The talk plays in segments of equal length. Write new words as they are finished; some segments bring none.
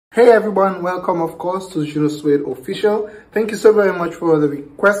Hey everyone, welcome of course to Junosuede official. Thank you so very much for the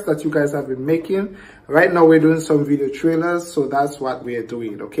requests that you guys have been making. Right now we're doing some video trailers, so that's what we're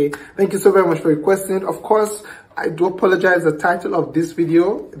doing, okay? Thank you so very much for requesting it. Of course, I do apologize, the title of this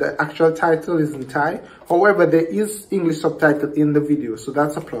video, the actual title is in Thai. However, there is English subtitle in the video, so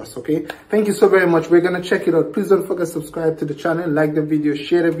that's a plus, okay? Thank you so very much. We're gonna check it out. Please don't forget to subscribe to the channel, like the video,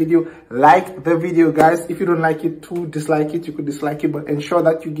 share the video, like the video, guys. If you don't like it too, dislike it, you could dislike it, but ensure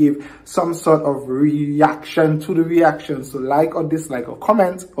that you give some sort of reaction to the reaction. So like or dislike or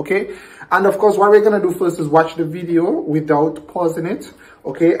comment, okay? And of course, what we're gonna do first is watch the video without pausing it,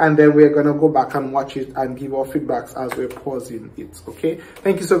 okay? And then we're gonna go back and watch it and give our feedbacks as we're pausing it, okay?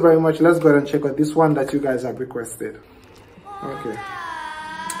 Thank you so very much. Let's go ahead and check out this one that you guys have requested. Okay,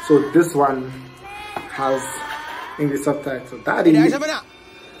 so this one has English subtitle. Daddy.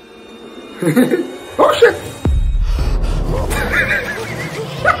 Oh shit.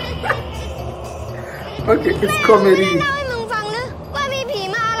 Okay, it's comedy.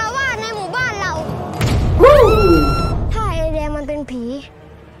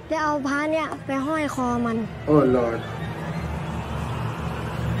 Oh Lord.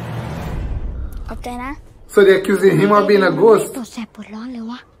 So they're accusing him of being a ghost.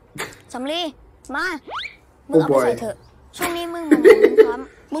 Oh boy.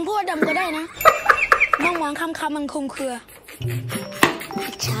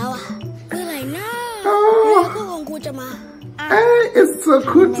 Hey, it's so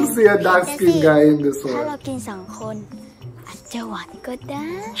good to see a dark-skinned guy in this one.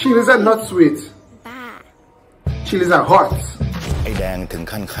 Chilies are not sweet. Chilies are hot. ไอ้แดงถึง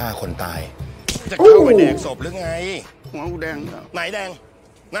ขั้นฆ่าคนตายจะเข้าไปแดกศพหรือไงหัวแดงไหนแดง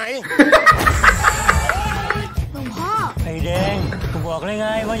ไหนหลวงพ่อไอ้แดงกูบอกเลยไง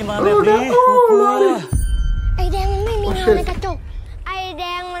ว่าจะมาแบบนี้กูกลัวไอ้แดงมันไม่มีเงาในกระจกไอ้แด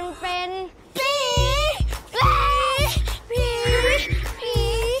งมันเป็นผี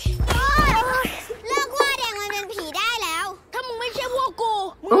เลิกว่าแดงมันเป็นผีได้แล้วถ้ามึงไม่เชื่อพวกกู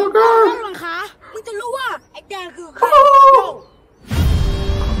มึงต้องหลังขามึงจะรู้ว่าไอ้แดงคือใคร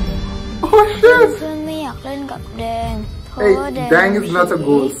Oh shit! Hey, Dang is not a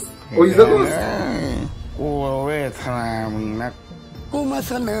ghost. Oh, he's a ghost? กูเวทนามึงนักกูมา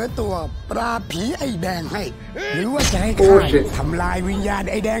เสนอตัวปราบผีไอ้แดงให้หรือว่าจะให้ข้าทำลายวิญญาณ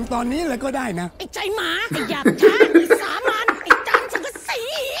ไอ้แดงตอนนี้เลยก็ได้นะไอ้ใจหมาไอ้หยาบช้าไอ้สามัญไอ้จานสังกะสี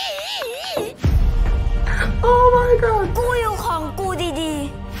Oh my god! กูอยู่ของกูดี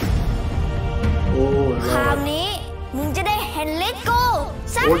ๆคราวนี้มึงจะได้เห็นฤทธิ์กู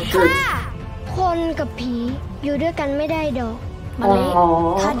สักค่ะคนกับผีอยู่ด้วยกันไม่ได้ดอกมะลิ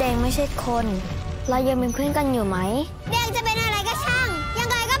ถ้าแดงไม่ใช่คนเรายังเป็นเพื่อนกันอยู่ไหมแดงจะเป็นอะไรก็ช่างยัง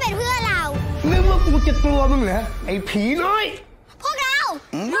ไงก็เป็นเพื่อนเรานึกว่ากูจะกลัวมึงเหรอไอ้ผีน้อยพวกเรา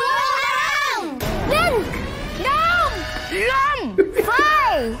เล่นดมลมไฟ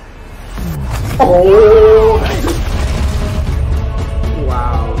โอ้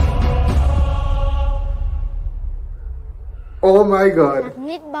Wow. Oh my god.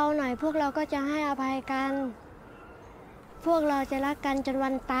 นิดเบาหน่อยพวกเราก็จะให้อภัยกันพวกเราจะรักกันจนวั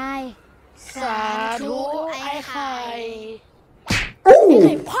นตายสาธุไอ้ไข่ไอ้ไ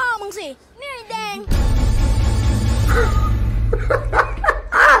ข่พ่อมึงสินี่ไอ้แดง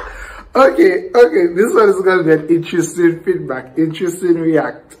Okay, this one is gonna be an interesting feedback, interesting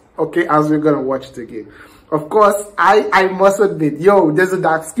react, okay, as we're gonna watch it again. Of course, I must admit, yo, there's a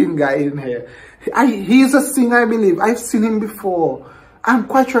dark-skinned guy in here. He's a singer, I believe. I've seen him before. I'm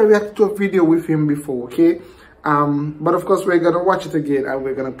quite sure I reacted to a video with him before, okay? But of course, we're gonna watch it again and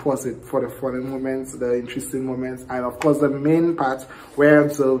we're gonna pause it for the funny moments, the interesting moments, and of course, the main part where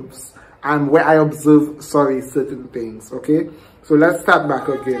I observe, certain things, okay? So let's start back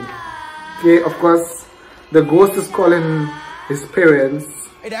again. Okay, of course, the ghost is calling his parents.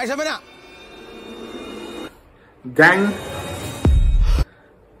 Dang.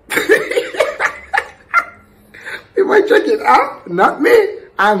 You might check it out. Not me.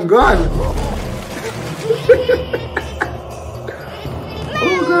 I'm gone.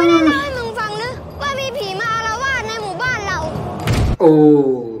 Oh gosh.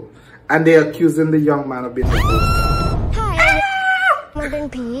 Oh, and they're accusing the young man of being a ghost.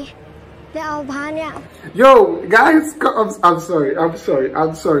 Yo, guys, I'm sorry.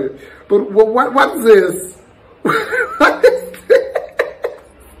 But what's this? What is this?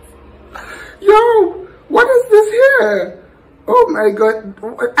 Yo, what is this here? Oh my god.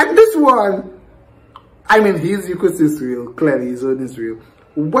 And this one, I mean, you could see Israel. Clearly, he's on Israel.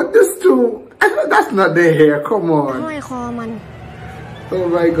 What this two? That's not their hair. Come on. Oh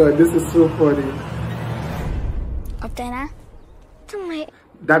my god, this is so funny.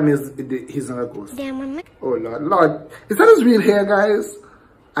 That means he's not a ghost. Oh Lord, Lord, is that his real hair, guys?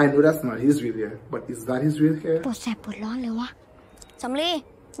 I know that's not his real hair, but is that his real hair? ปวดแสบปวดร้อนเลยวะสำลี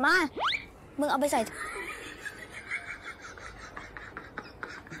มามึงเอาไปใส่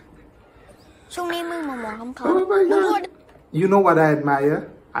ช่วงนี้มึงมองคำ Oh my God! You know what I admire?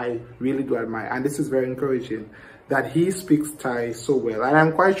 I really do admire, and this is very encouraging, that he speaks Thai so well, and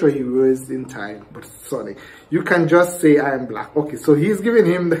I'm quite sure he was in Thai, but sorry, you can just say I am black. Okay, so he's giving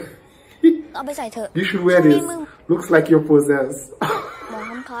him theเอาไปใส่เถอะ You should wear this. Looks like you're possessed. มอ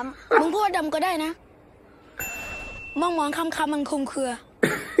งคำๆมึงพูดดำก็ได้นะมองคำๆมันคงเครือ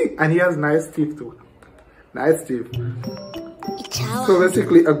And he has nice teeth too. Nice teeth. อีกเช้า So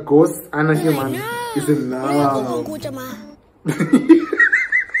basically a ghost and a human is in love. กูจะมา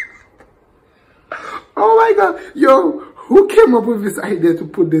Oh my God. Yo, who came up with this idea to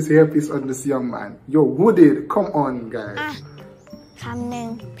put this hairpiece on this young man? Yo, who did? Come on, guys. คำหนึ่ง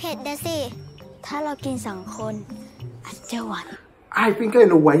เผ็ดนะสิถ้าเรากิน2 คนอาจจะหวาน I think I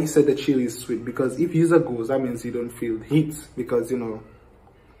know why he said the chili is sweet, because if he's a ghost, that means you don't feel heat, because, you know,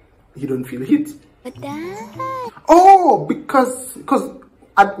 you don't feel heat. But that... Oh, because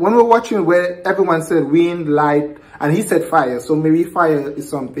when we were watching where everyone said wind, light, and he said fire, so maybe fire is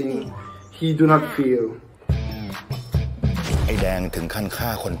something he do not feel. ไอ้แดงถึงขั้นฆ่า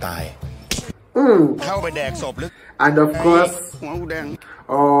คนตายเข้าไปแดกศพลึก And of course,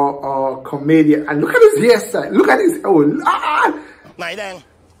 comedian, and look at his hairstyle, look at his, oh Lord! ไหนแดง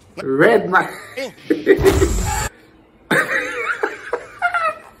Red man.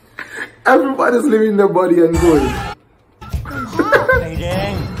 Everybody's leaving their body and going.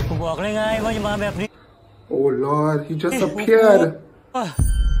 Oh Lord, he just appeared.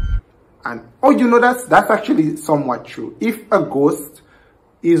 And oh, you know that's actually somewhat true. If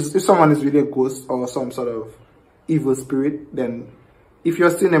someone is really a ghost or some sort of evil spirit, then if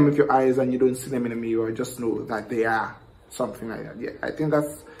you're seeing them with your eyes and you don't see them in a mirror, just know that they are something like that. Yeah, I think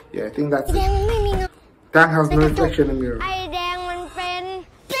that's it. That has no reflection in the mirror.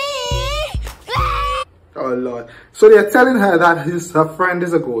 Oh Lord. So they're telling her that her friend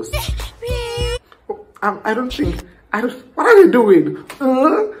is a ghost. What are they doing?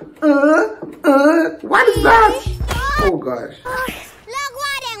 What is that? Oh gosh.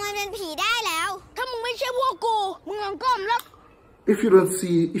 If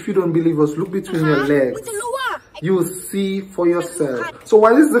you don't believe us, look between your legs. You see for yourself. So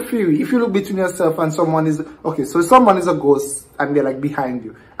what is the theory? If you look between yourself and someone is, okay, so someone is a ghost and they're like behind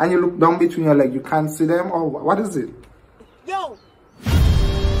you, and you look down between your legs, you can't see them, or what is it? Yo!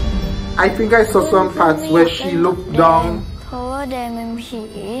 I think I saw some parts where she looked down.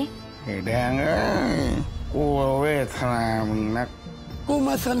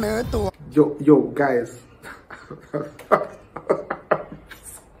 Yo, guys.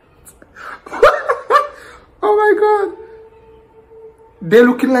 Oh my God. They're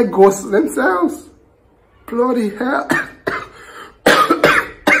looking like ghosts themselves. Bloody hell.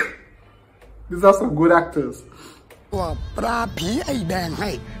 These are some good actors. Oh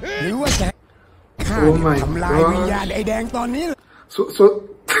my God.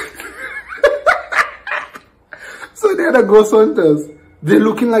 So they're the ghost hunters. They're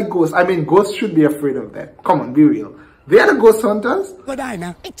looking like ghosts. I mean, ghosts should be afraid of them. Come on, be real. They are the ghost hunters.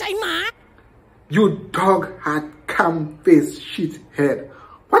 You dog hat, cam face, shit head.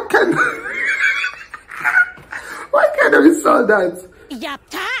 What kind of insult that?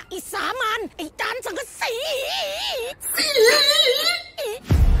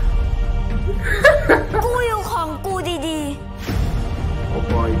 Oh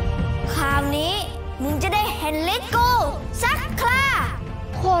boy. คราวนี้มึงจะได้เห็นฤทธิ์กูสักครา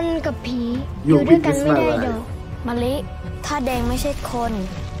คนกับผีอยู่ด้วยกันไม่ได้ดอกมะลิถ้าแดงไม่ใช่คน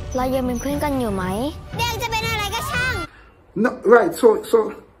เรายังเป็นเพื่อนกันอยู่ไหมแดงจะเป็นอะไรก็ช่าง No, right, so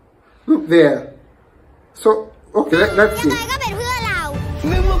look there. So okay, let's see. ยังไงก็เป็นเพื่อนเรา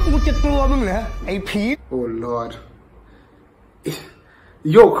นึกว่ากูจะกลัวมึงเหรอไอ้ผี Oh Lord.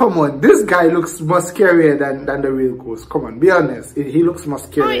 Yo, come on. This guy looks more scarier than the real ghost. Come on, be honest. He looks more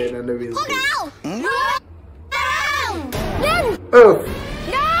scarier than the real ghost. Earth,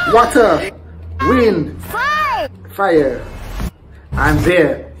 water, wind, fire. And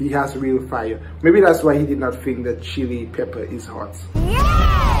there, he has real fire. Maybe that's why he did not think that chili pepper is hot.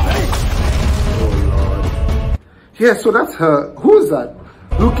 Oh Lord. Yeah, so that's her. Who is that?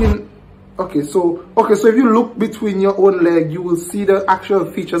 Looking. Okay, so if you look between your own leg, you will see the actual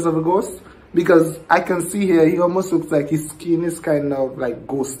features of a ghost. Because I can see here, he almost looks like his skin is kind of like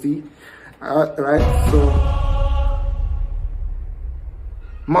ghosty. Right? So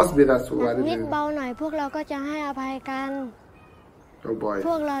must be that's what it is. Oh boy. พ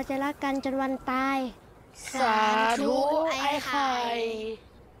วกเราจะรักกันจนวันตายสาธุไอ้ไข่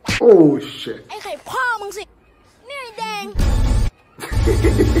Oh shit. ไอ้ไข่พ่อมึงสินี่ไอ้แดง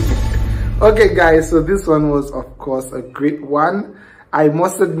Okay guys, so this one was of course a great one. I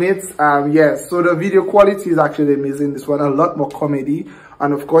must admit, yes, so the video quality is actually amazing. This one, a lot more comedy.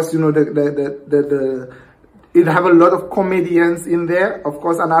 And of course, you know, it have a lot of comedians in there, of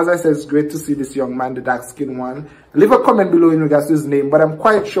course. And as I said, it's great to see this young man, the dark-skinned one. Leave a comment below in regards to his name, but I'm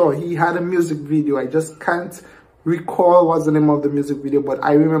quite sure he had a music video. I just can't recall what's the name of the music video, but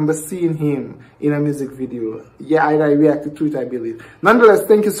I remember seeing him in a music video. Yeah, I reacted to it, I believe. Nonetheless,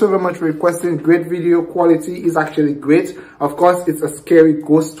 thank you so very much for requesting. Great video quality is actually great. Of course, it's a scary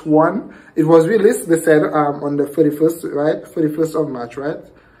ghost one. It was released, they said, on the 31st, right? 31st of March, right?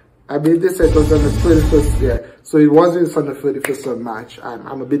 I believe they said it was on the 31st, yeah. So it was released on the 31st of March.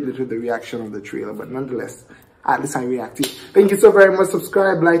 I'm a bit late with the reaction of the trailer, but nonetheless, at least I reacted. Thank you so very much.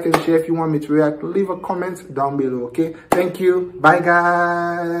 Subscribe, like, and share if you want me to react. Leave a comment down below, okay? Thank you. Bye,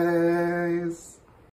 guys.